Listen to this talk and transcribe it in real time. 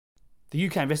The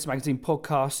UK Investor Magazine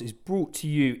podcast is brought to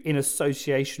you in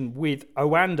association with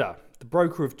Oanda, the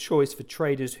broker of choice for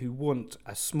traders who want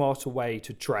a smarter way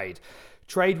to trade.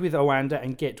 Trade with Oanda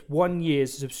and get 1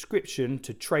 year's subscription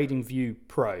to TradingView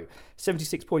Pro.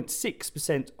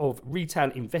 76.6% of retail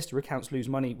investor accounts lose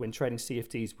money when trading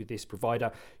CFDs with this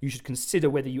provider. You should consider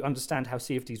whether you understand how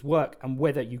CFDs work and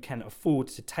whether you can afford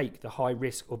to take the high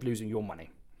risk of losing your money.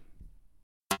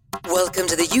 Welcome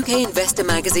to the UK Investor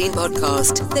Magazine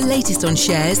podcast, the latest on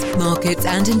shares, markets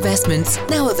and investments,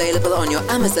 now available on your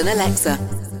Amazon Alexa.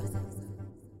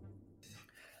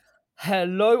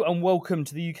 Hello and welcome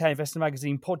to the UK Investor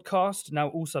Magazine podcast, now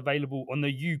also available on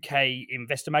the UK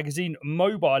Investor Magazine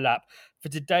mobile app. For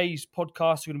today's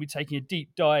podcast, we're going to be taking a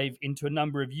deep dive into a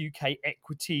number of UK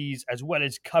equities, as well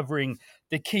as covering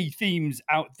the key themes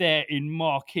out there in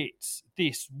markets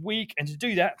this week. And to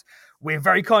do that, we're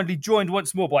very kindly joined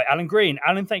once more by Alan Green.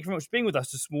 Alan, thank you very much for being with us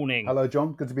this morning. Hello,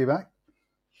 John. Good to be back.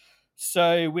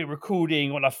 So we're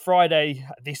recording on a Friday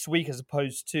this week as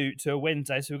opposed to a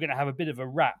Wednesday. So we're going to have a bit of a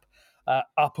wrap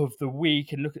up of the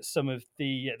week and look at some of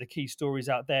the key stories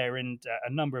out there and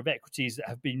a number of equities that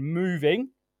have been moving.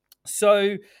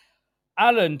 So,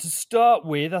 Alan, to start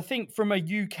with, I think from a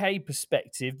UK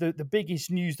perspective, the biggest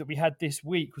news that we had this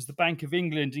week was the Bank of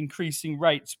England increasing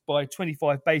rates by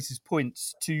 25 basis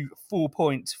points to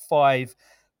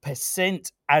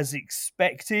 4.5% as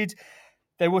expected.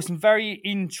 There were some very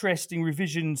interesting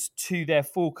revisions to their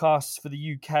forecasts for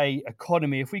the UK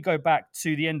economy. If we go back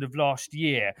to the end of last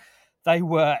year, they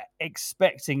were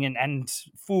expecting and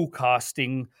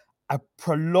forecasting a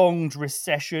prolonged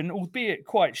recession, albeit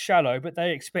quite shallow, but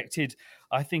they expected,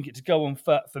 I think, it to go on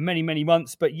for many, many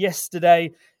months. But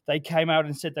yesterday, they came out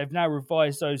and said they've now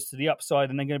revised those to the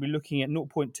upside and they're going to be looking at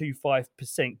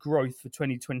 0.25% growth for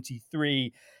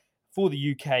 2023 for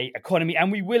the UK economy.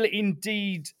 And we will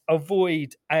indeed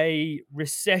avoid a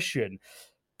recession.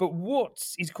 But what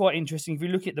is quite interesting, if you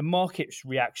look at the market's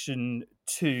reaction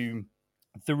to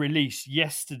the release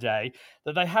yesterday,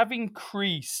 that they have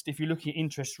increased, if you're looking at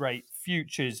interest rate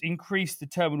futures, increased the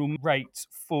terminal rate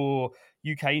for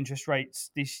UK interest rates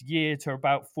this year to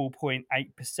about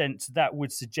 4.8%. So that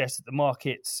would suggest that the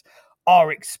markets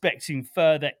are expecting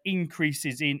further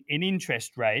increases in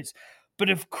interest rates. But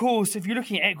of course, if you're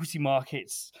looking at equity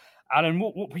markets, Alan,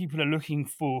 what people are looking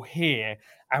for here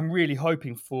and really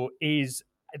hoping for is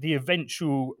the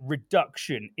eventual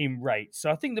reduction in rates.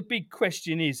 So I think the big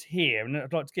question is here, and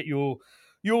I'd like to get your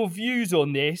views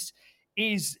on this,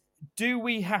 is do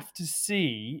we have to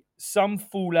see some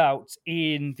fallout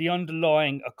in the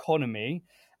underlying economy,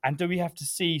 and do we have to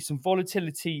see some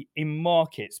volatility in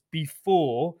markets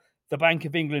before the Bank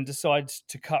of England decides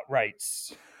to cut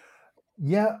rates?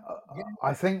 Yeah,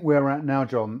 I think where we're at now,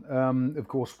 John. Of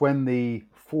course, when the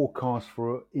forecast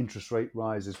for interest rate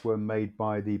rises were made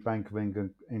by the Bank of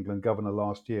England governor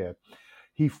last year,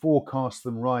 he forecast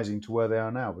them rising to where they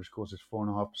are now, which of course is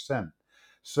 4.5%.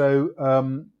 So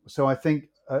I think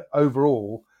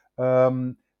overall,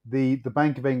 the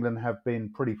Bank of England have been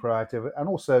pretty proactive, and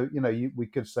also, we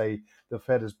could say the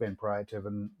Fed has been proactive,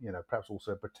 and perhaps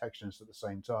also protectionist at the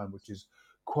same time, which is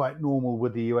quite normal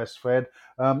with the US Fed.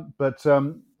 But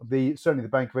certainly the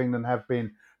Bank of England have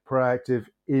been proactive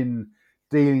in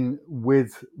dealing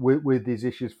with these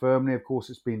issues firmly. Of course,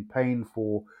 it's been pain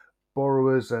for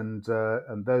borrowers and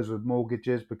those with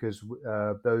mortgages, because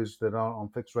those that aren't on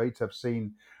fixed rates have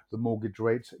seen the mortgage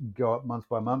rates go up month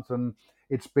by month, and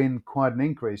it's been quite an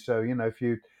increase. So if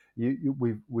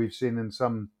we've seen in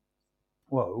some,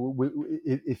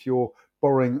 if you're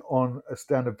borrowing on a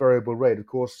standard variable rate, of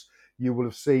course, you will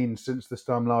have seen since this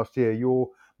time last year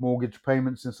your mortgage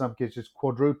payments in some cases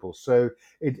quadruple. So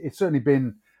it's certainly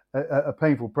been a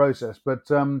painful process, but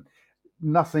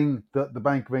nothing that the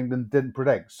Bank of England didn't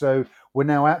predict. So we're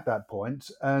now at that point,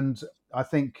 and I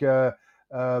think the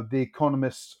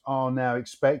economists are now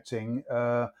expecting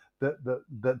that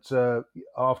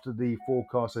after the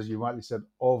forecast, as you rightly said,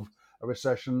 of a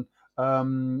recession,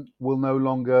 will no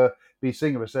longer be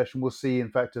seeing a recession. We'll see, in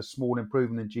fact, a small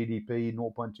improvement in GDP,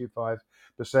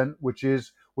 0.25%, which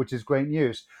is great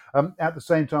news. At the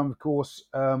same time, of course,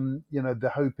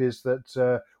 the hope is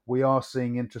that we are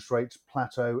seeing interest rates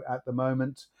plateau at the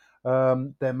moment.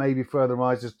 There may be further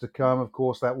rises to come. Of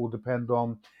course, that will depend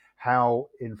on how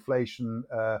inflation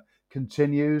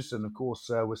continues, and of course,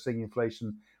 we're seeing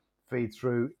inflation feed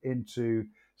through into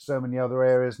so many other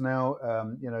areas now.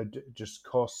 Just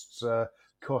costs per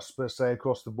se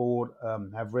across the board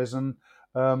have risen,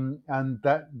 and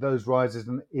that those rises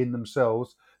in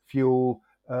themselves fuel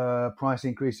price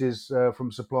increases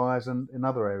from suppliers and in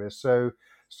other areas. So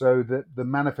the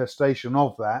manifestation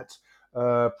of that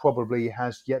probably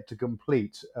has yet to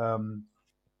complete.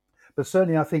 But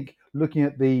certainly, I think looking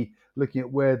at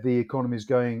where the economy is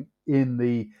going in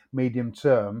the medium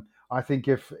term, I think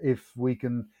if we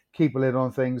can keep a lid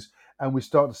on things and we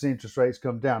start to see interest rates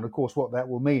come down, of course, what that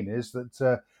will mean is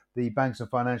that the banks and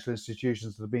financial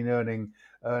institutions that have been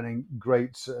earning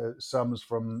great sums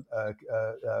from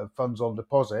funds on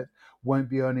deposit won't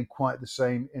be earning quite the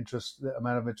same the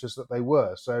amount of interest that they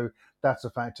were. So that's a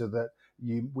factor that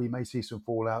we may see some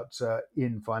fallout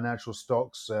in financial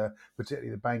stocks,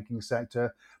 particularly the banking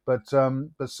sector. But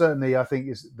certainly, I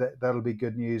think that'll be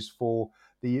good news for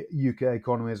the UK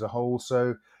economy as a whole.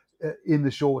 So in the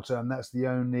short term, that's the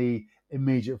only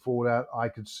immediate fallout I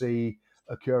could see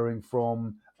occurring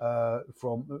from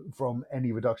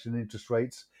any reduction in interest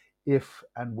rates, if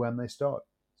and when they start.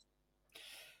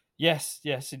 Yes,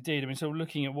 indeed. I mean, so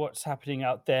looking at what's happening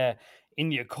out there in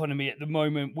the economy at the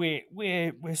moment,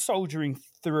 we're soldiering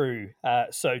through,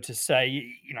 so to say.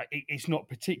 You know, it's not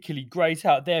particularly great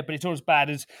out there, but it's not as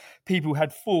bad as people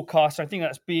had forecast. I think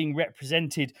that's being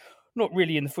represented not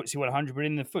really in the FTSE 100, but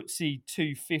in the FTSE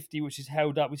 250, which is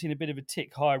held up. We've seen a bit of a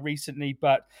tick higher recently,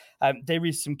 but there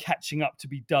is some catching up to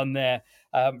be done there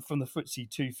from the FTSE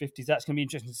 250s. That's going to be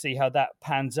interesting to see how that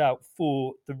pans out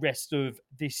for the rest of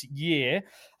this year.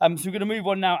 So we're going to move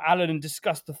on now, Alan, and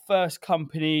discuss the first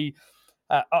company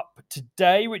up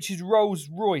today, which is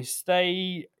Rolls-Royce.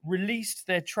 They released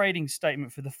their trading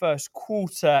statement for the first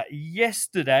quarter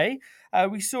yesterday.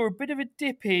 We saw a bit of a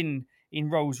dip in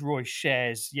Rolls-Royce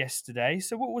shares yesterday.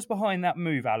 So what was behind that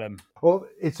move, Alan? Well,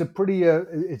 it's a pretty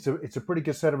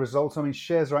good set of results. I mean,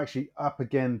 shares are actually up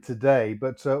again today,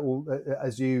 but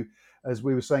as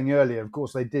we were saying earlier, of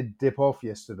course, they did dip off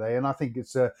yesterday, and I think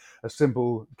it's a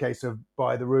simple case of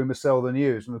buy the rumor, sell the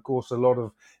news. And of course, a lot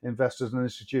of investors and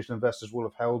institutional investors will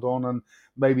have held on and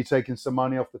maybe taken some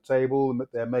money off the table.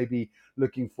 They're maybe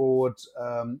looking forward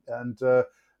and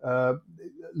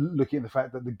looking at the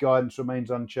fact that the guidance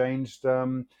remains unchanged.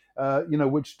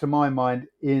 Which to my mind,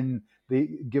 given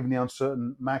the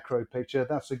uncertain macro picture,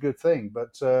 that's a good thing.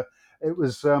 But it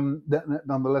was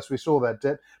nonetheless, we saw that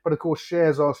dip. But of course,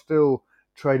 shares are still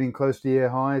trading close to year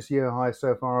highs. Year high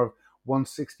so far of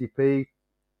 160p.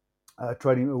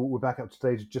 Trading, we're back up to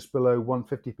stage just below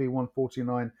 150p,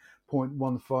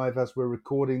 149.15 as we're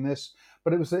recording this.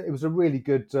 But it was a really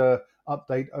good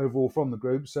update overall from the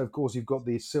group. So of course you've got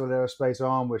the civil aerospace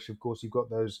arm, which of course you've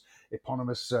got those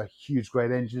eponymous huge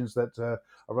great engines that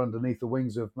are underneath the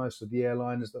wings of most of the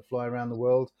airliners that fly around the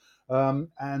world.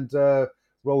 And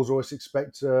Rolls-Royce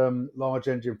expect large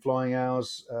engine flying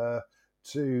hours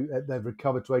they've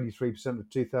recovered to 83% of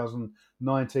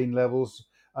 2019 levels,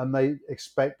 and they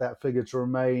expect that figure to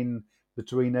remain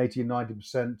between 80 and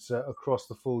 90% across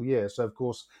the full year. So, of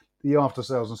course, the after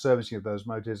sales and servicing of those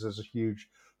motors is a huge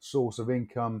source of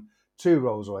income to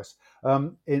Rolls-Royce.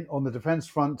 On the defence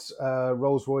front,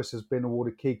 Rolls-Royce has been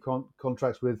awarded key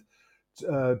contracts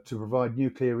to provide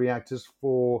nuclear reactors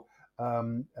for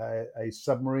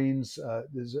submarines,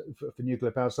 for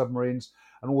nuclear power submarines,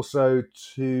 and also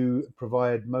to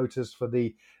provide motors for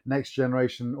the next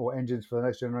generation, or engines for the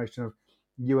next generation of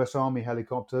US Army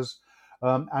helicopters.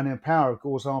 And in power, of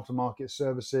course, aftermarket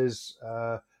services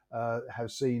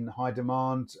have seen high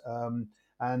demand,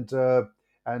 and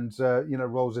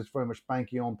Rolls is very much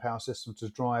banking on power systems to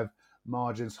drive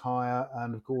margins higher,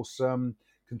 and of course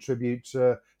contribute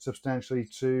substantially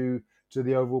to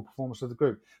the overall performance of the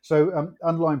group. So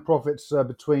underlying profits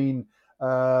between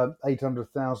 800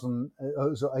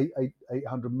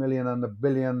 million and a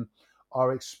billion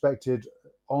are expected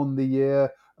on the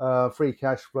year. Free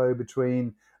cash flow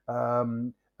between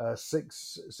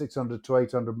 600 to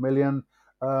 800 million,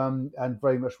 and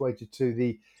very much weighted to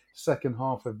the second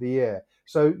half of the year.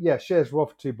 So yeah, shares were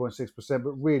off 2.6%,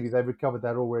 but really they've recovered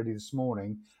that already this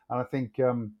morning. And I think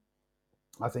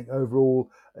overall,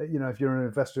 if you're an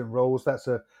investor in Rolls, that's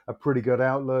a pretty good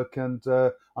outlook. And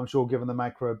I'm sure, given the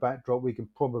macro backdrop, we can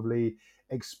probably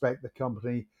expect the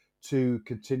company to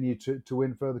continue to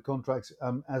win further contracts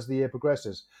as the year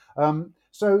progresses.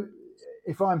 So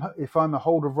if I'm a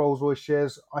holder of Rolls-Royce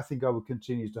shares, I think I would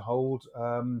continue to hold.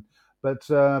 But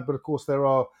of course, there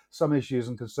are some issues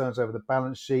and concerns over the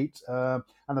balance sheet. And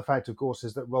the fact, of course,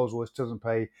 is that Rolls-Royce doesn't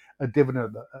pay a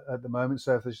dividend at the moment.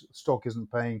 So if the stock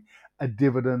isn't paying a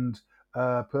dividend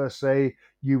per se,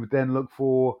 you would then look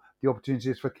for the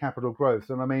opportunities for capital growth.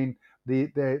 And I mean,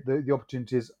 the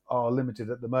opportunities are limited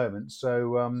at the moment.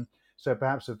 So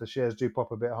perhaps if the shares do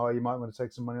pop a bit higher, you might want to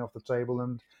take some money off the table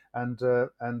and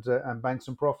bank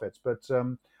some profits. But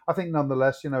I think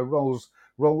nonetheless,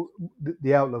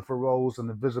 the outlook for Rolls and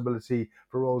the visibility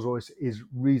for Rolls-Royce is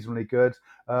reasonably good.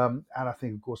 And I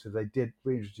think, of course, if they did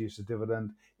reintroduce a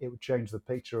dividend, it would change the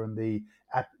picture and the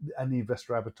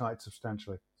investor appetite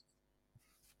substantially.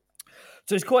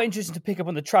 So it's quite interesting to pick up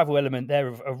on the travel element there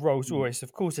of Rolls-Royce.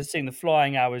 Of course, they're seeing the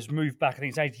flying hours move back. I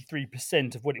think it's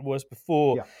 83% of what it was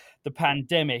before Yeah. the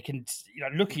pandemic. And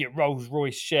looking at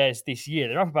Rolls-Royce shares this year,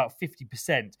 they're up about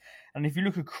 50%. And if you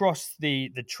look across the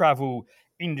travel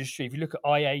industry, if you look at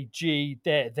IAG,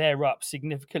 they're up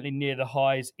significantly near the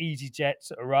highs.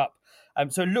 EasyJet are up.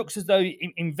 So it looks as though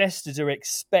investors are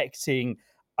expecting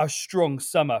a strong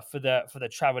summer for the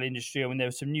travel industry. I mean, there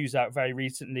was some news out very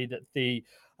recently that the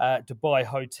Dubai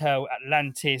hotel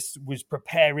Atlantis was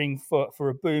preparing for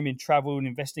a boom in travel and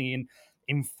investing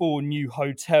in 4 new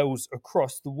hotels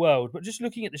across the world. But just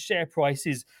looking at the share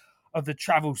prices of the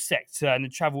travel sector and the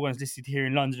travel ones listed here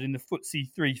in London in the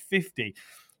FTSE 350,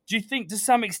 do you think to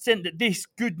some extent that this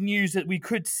good news that we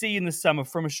could see in the summer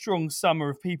from a strong summer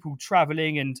of people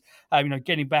travelling and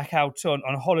getting back out on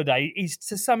holiday is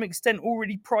to some extent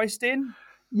already priced in?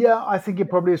 Yeah, I think it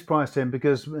probably is priced in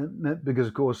because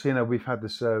of course we've had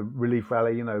this relief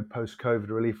rally, post-COVID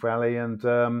relief rally, and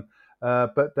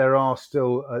but there are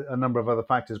still a number of other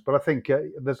factors. But I think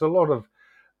there's a lot of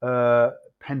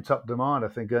pent-up demand. I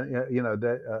think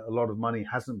a lot of money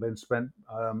hasn't been spent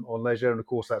on leisure, and of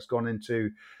course that's gone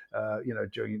into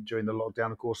during the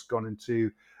lockdown. Of course, gone into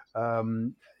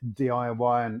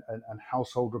DIY and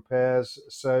household repairs.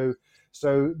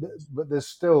 But there's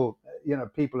still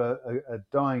people are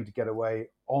dying to get away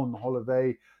on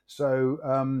holiday. So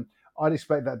I'd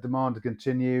expect that demand to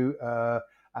continue,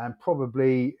 and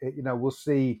probably we'll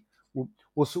see.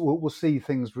 We'll see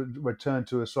things return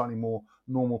to a slightly more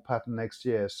normal pattern next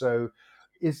year. So,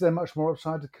 is there much more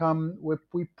upside to come?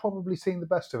 We've probably seen the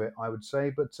best of it, I would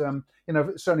say. But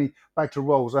certainly back to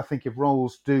Rolls. I think if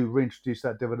Rolls do reintroduce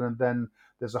that dividend, then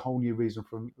there's a whole new reason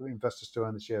for investors to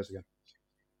own the shares again.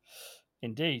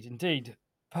 Indeed, indeed.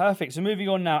 Perfect. So moving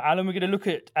on now, Alan, we're going to look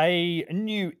at a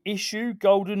new issue,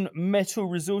 Golden Metal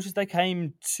Resources. They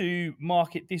came to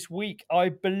market this week, I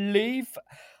believe.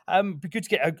 Be good to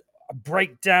get a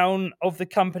breakdown of the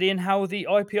company and how the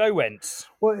IPO went.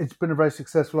 Well, it's been a very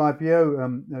successful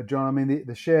IPO, John. I mean,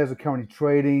 the shares are currently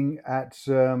trading at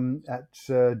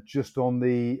just on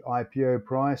the IPO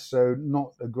price, so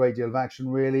not a great deal of action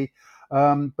really.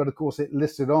 But of course, it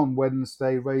listed on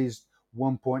Wednesday, raised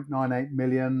 1.98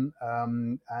 million,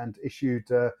 and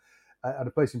issued at a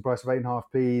placing price of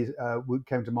 8.5p. We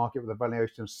came to market with a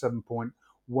valuation of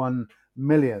 7.1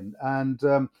 million. And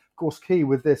of course, key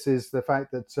with this is the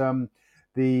fact that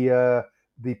the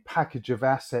package of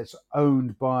assets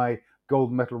owned by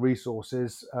Golden Metal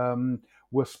Resources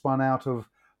were spun out of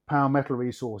Power Metal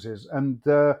Resources, and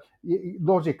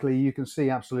logically you can see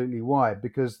absolutely why,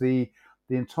 because the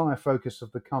entire focus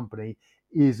of the company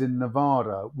is in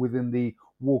Nevada, within the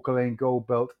Walker Lane Gold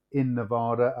Belt in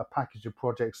Nevada, a package of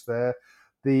projects there.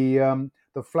 The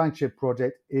flagship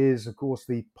project is, of course,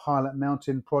 the Pilot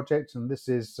Mountain project, and this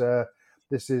is a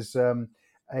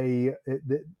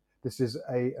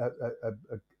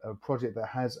project that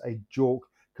has a JORC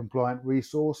compliant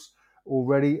resource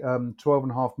already,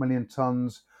 12.5 million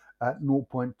tons at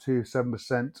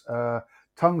 0.27%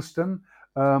 tungsten.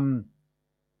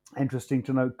 Interesting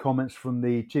to note comments from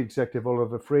the chief executive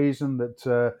Oliver Friesen that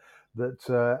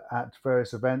at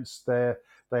various events they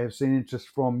have seen interest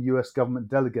from US government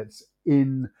delegates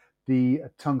in the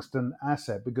tungsten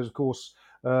asset, because of course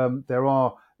there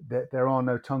are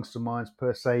no tungsten mines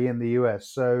per se in the US.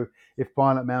 So if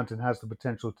Pilot Mountain has the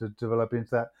potential to develop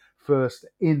into that first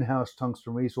in-house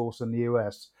tungsten resource in the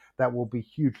US, that will be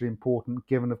hugely important,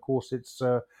 given of course its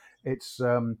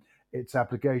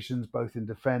applications both in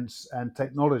defence and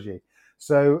technology.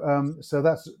 So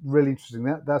that's really interesting.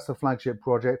 That's the flagship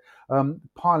project.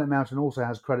 Pilot Mountain also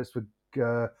has credits for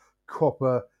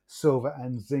copper, silver,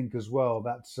 and zinc as well.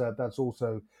 That's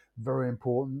also very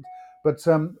important. But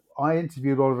I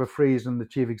interviewed Oliver Friesen, the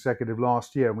chief executive,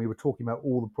 last year, and we were talking about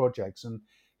all the projects, and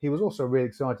he was also really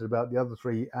excited about the other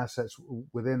 3 assets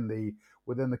within the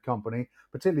company,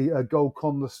 particularly Gold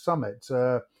Condor Summit,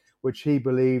 which he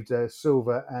believed a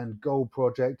silver and gold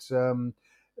project,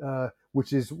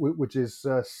 which is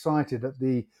cited at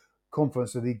the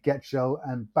conference of the Getchell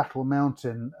and Battle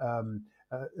Mountain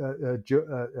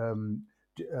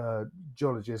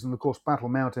geologists. And of course, Battle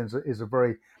Mountain is a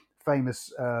very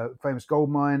famous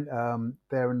gold mine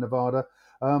there in Nevada.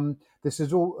 This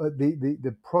is all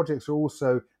the projects are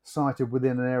also cited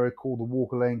within an area called the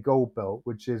Walker Lane Gold Belt,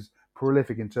 which is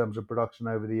prolific in terms of production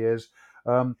over the years.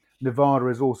 Nevada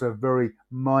is also a very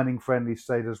mining friendly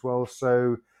state as well.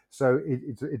 So So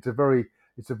it's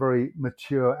a very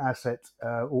mature asset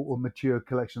or mature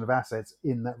collection of assets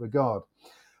in that regard.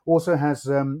 Also has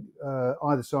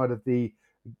either side of the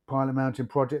Pilot Mountain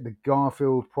project, the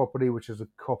Garfield property, which is a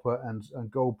copper and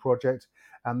gold project,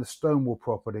 and the Stonewall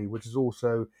property, which is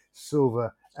also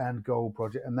silver and gold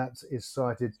project, and that is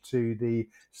sited to the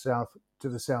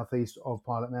southeast of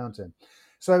Pilot Mountain.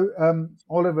 So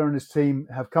Oliver and his team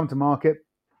have come to market.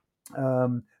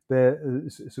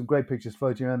 There's some great pictures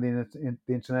floating around the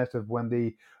internet of when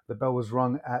the bell was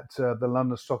rung at the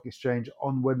London Stock Exchange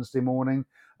on Wednesday morning.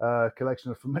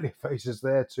 Collection of familiar faces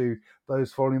there to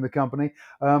those following the company,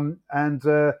 and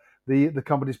the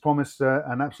company's promised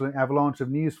an absolute avalanche of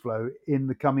news flow in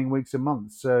the coming weeks and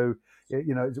months. So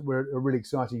we're at a really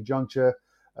exciting juncture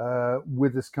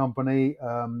with this company.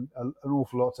 An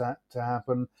awful lot to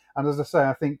happen, and as I say,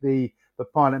 I think the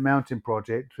Pilot Mountain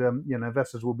project,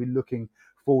 investors will be looking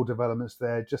for developments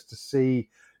there just to see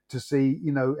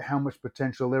how much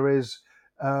potential there is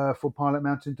for Pilot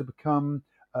Mountain to become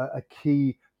a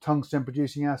key tungsten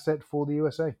producing asset for the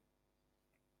USA.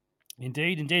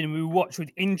 Indeed. And we will watch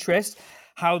with interest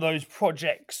how those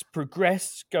projects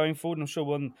progress going forward. And I'm sure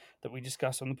one that we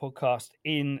discuss on the podcast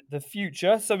in the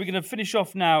future. So we're going to finish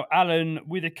off now, Alan,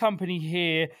 with a company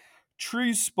here,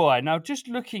 TrueSpy. Now, just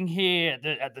looking here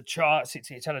at the charts,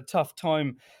 it's had a tough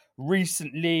time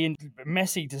recently and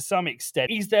messy to some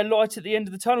extent. Is there light at the end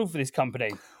of the tunnel for this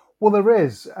company? Well, there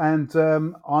is, and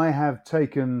I have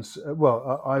taken.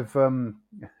 I've,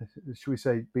 should we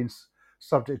say, been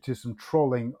subject to some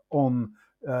trolling on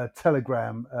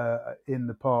Telegram in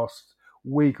the past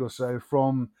week or so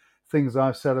from things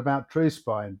I've said about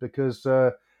TrueSpy, because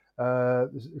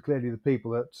clearly the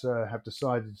people that have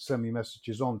decided to send me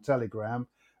messages on Telegram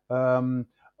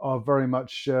are very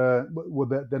much they're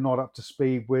not up to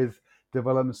speed with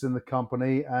developments in the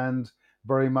company, and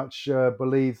very much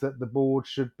believe that the board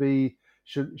should be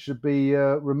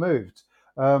removed.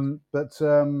 But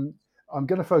I'm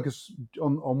going to focus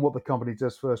on what the company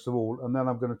does first of all, and then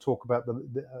I'm going to talk about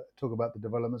the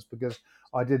developments, because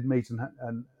I did meet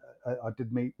I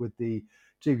did meet with the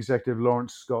chief executive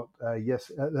Lawrence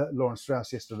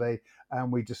Strauss yesterday,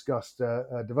 and we discussed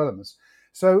developments.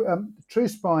 So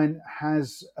TrueSpine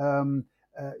has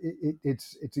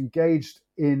it's engaged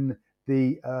in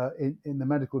the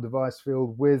medical device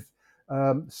field with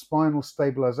spinal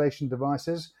stabilization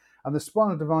devices, and the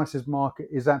spinal devices market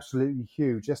is absolutely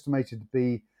huge, estimated to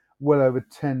be well over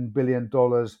 $10 billion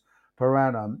per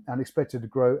annum, and expected to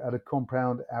grow at a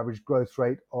compound average growth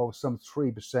rate of some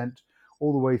 3%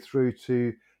 all the way through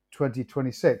to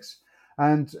 2026.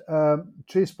 And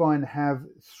TrueSpine have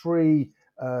three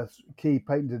key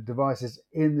patented devices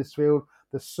in this field: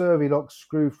 the Servilock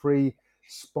screw-free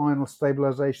spinal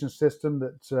stabilization system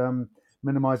that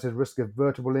minimizes risk of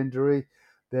vertebral injury.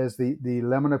 There's the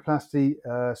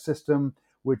laminoplasty system,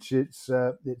 which it's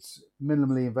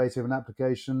minimally invasive in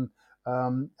application,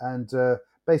 and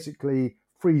basically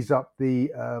frees up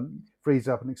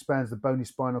and expands the bony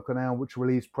spinal canal, which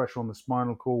relieves pressure on the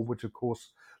spinal cord, which of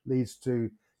course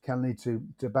can lead to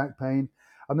back pain.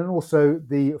 And then also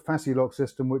the Fascilock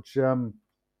system, which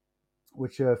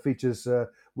features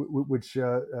which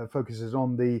focuses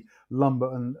on the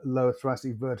lumbar and lower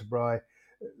thoracic vertebrae,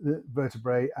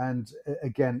 and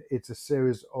again, it's a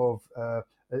series of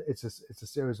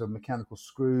mechanical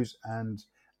screws and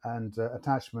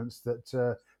attachments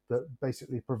that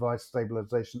basically provide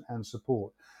stabilization and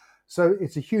support. So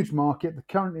it's a huge market.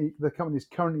 The company is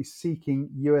currently seeking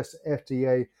US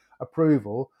FDA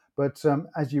approval, but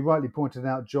as you rightly pointed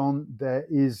out, John, there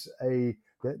is a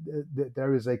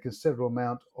considerable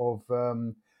amount of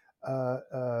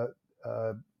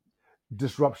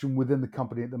disruption within the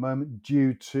company at the moment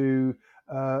due to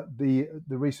the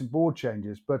recent board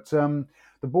changes. But the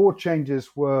board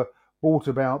changes were brought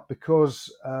about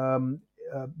because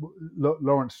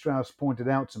Lawrence Strauss pointed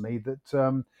out to me that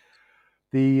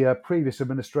the previous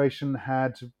administration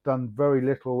had done very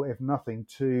little, if nothing,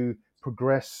 to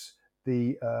progress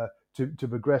the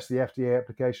FDA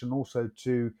application, also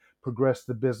to progress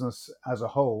the business as a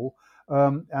whole,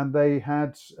 and they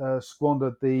had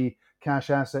squandered the cash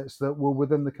assets that were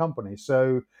within the company.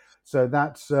 So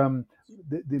that's the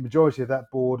majority of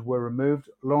that board were removed.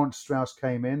 Lawrence Strauss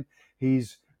came in.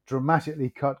 He's dramatically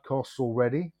cut costs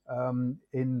already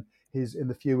in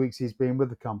the few weeks he's been with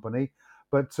the company,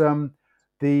 but a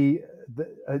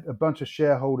bunch of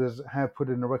shareholders have put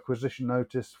in a requisition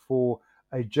notice for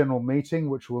a general meeting,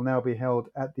 which will now be held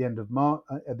at the end of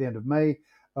May,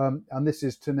 and this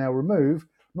is to now remove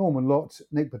Norman Lott,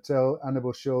 Nick Patel,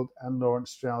 Annabelle Schild, and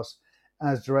Lawrence Strauss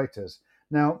as directors.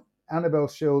 Now, Annabelle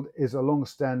Schild is a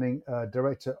long-standing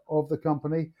director of the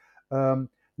company.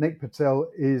 Nick Patel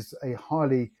is a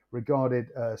highly regarded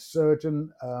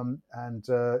surgeon and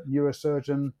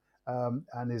neurosurgeon,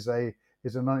 and is a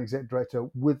non-exec director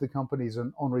with the company. He's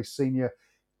an honorary senior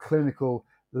clinical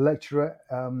lecturer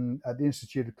at the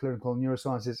Institute of Clinical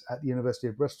Neurosciences at the University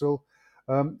of Bristol,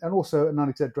 and also a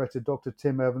non-exec director, Dr.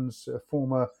 Tim Evans, a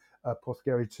former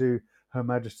apothecary to Her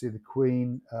Majesty the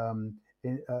Queen, and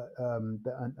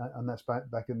that's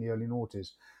back in the early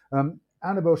noughties.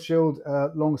 Annabelle Shield,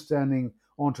 long-standing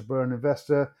entrepreneur and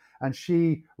investor, and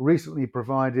she recently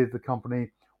provided the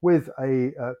company with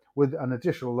an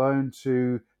additional loan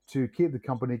to keep the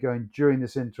company going during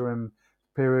this interim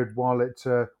period while it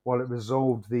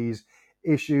resolved these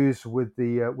issues with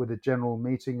the general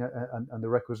meeting and the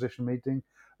requisition meeting,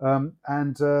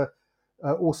 and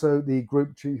also the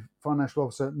group chief financial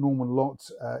officer Norman Lott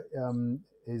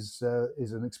is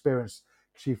an experienced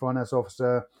chief finance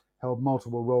officer, held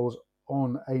multiple roles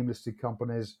on AIM-listed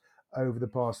companies over the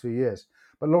past few years.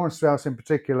 But Lawrence Strauss in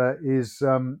particular is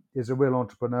a real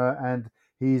entrepreneur, and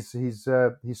he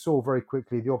saw very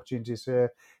quickly the opportunities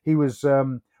here. He was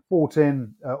brought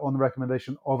in on the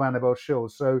recommendation of Annabelle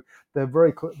Shield, so they're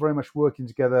very much working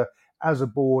together as a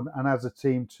board and as a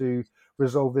team to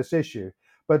resolve this issue.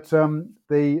 But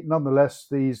nonetheless,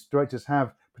 these directors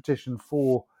have petitioned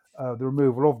for the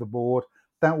removal of the board.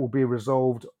 That will be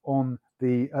resolved at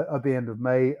the end of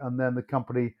May, and then the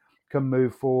company can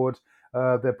move forward.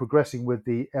 They're progressing with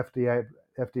the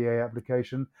FDA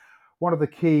application. One of the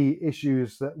key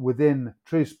issues that within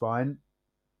TrueSpine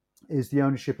is the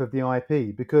ownership of the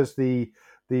IP, because the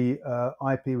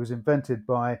IP was invented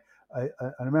by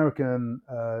an American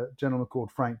gentleman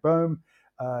called Frank Boehm.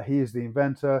 He is the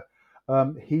inventor.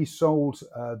 He sold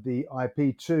the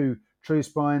IP to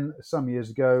TrueSpine some years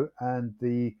ago, and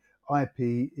the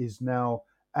IP is now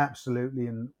absolutely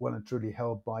and well and truly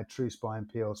held by TrueSpine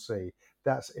PLC.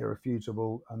 That's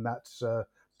irrefutable, and that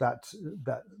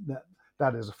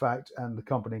is a fact. And the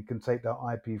company can take that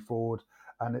IP forward,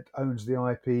 and it owns the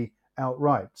IP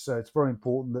outright. So it's very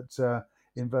important that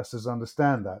investors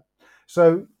understand that.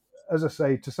 So, as I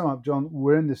say, to sum up, John,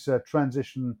 we're in this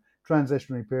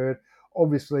transitionary period.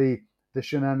 Obviously, the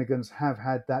shenanigans have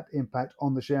had that impact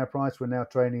on the share price. We're now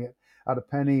trading it at a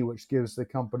penny, which gives the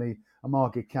company a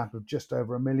market cap of just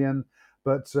over $1 million.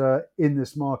 But in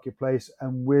this marketplace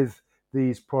and with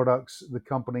these products, the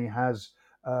company has,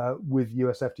 with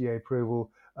US FDA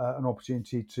approval, an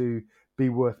opportunity to be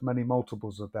worth many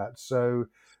multiples of that. So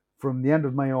from the end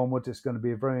of May onwards, it's going to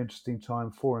be a very interesting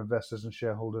time for investors and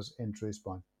shareholders in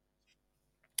TrueSpine.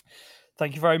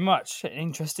 Thank you very much. An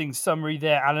interesting summary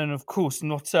there, Alan. Of course,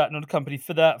 not a company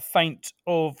for the faint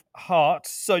of heart.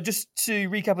 So just to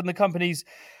recap on the companies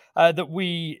that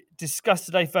we discussed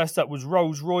today, first up was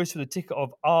Rolls-Royce with a ticker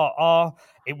of RR.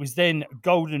 It was then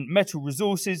Golden Metal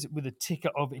Resources with a ticker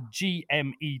of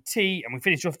GMET. And we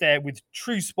finished off there with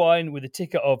TrueSpine with a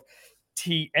ticker of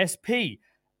TSP.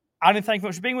 Alan, thank you very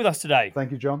much for being with us today.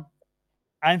 Thank you, John.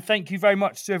 And thank you very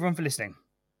much to everyone for listening.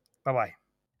 Bye-bye.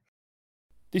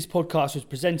 This podcast was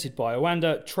presented by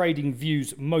Oanda,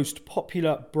 TradingView's most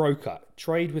popular broker.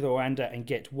 Trade with Oanda and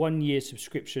get 1 year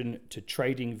subscription to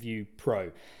TradingView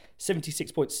Pro.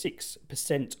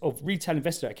 76.6% of retail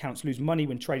investor accounts lose money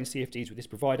when trading CFDs with this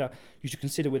provider. You should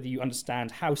consider whether you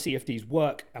understand how CFDs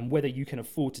work and whether you can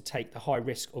afford to take the high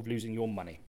risk of losing your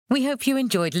money. We hope you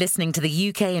enjoyed listening to the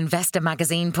UK Investor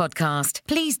Magazine podcast.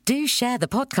 Please do share the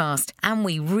podcast, and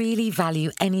we really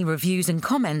value any reviews and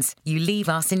comments you leave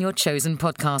us in your chosen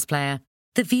podcast player.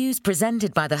 The views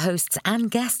presented by the hosts and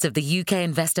guests of the UK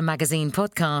Investor Magazine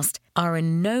podcast are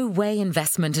in no way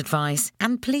investment advice,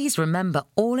 and please remember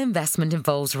all investment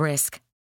involves risk.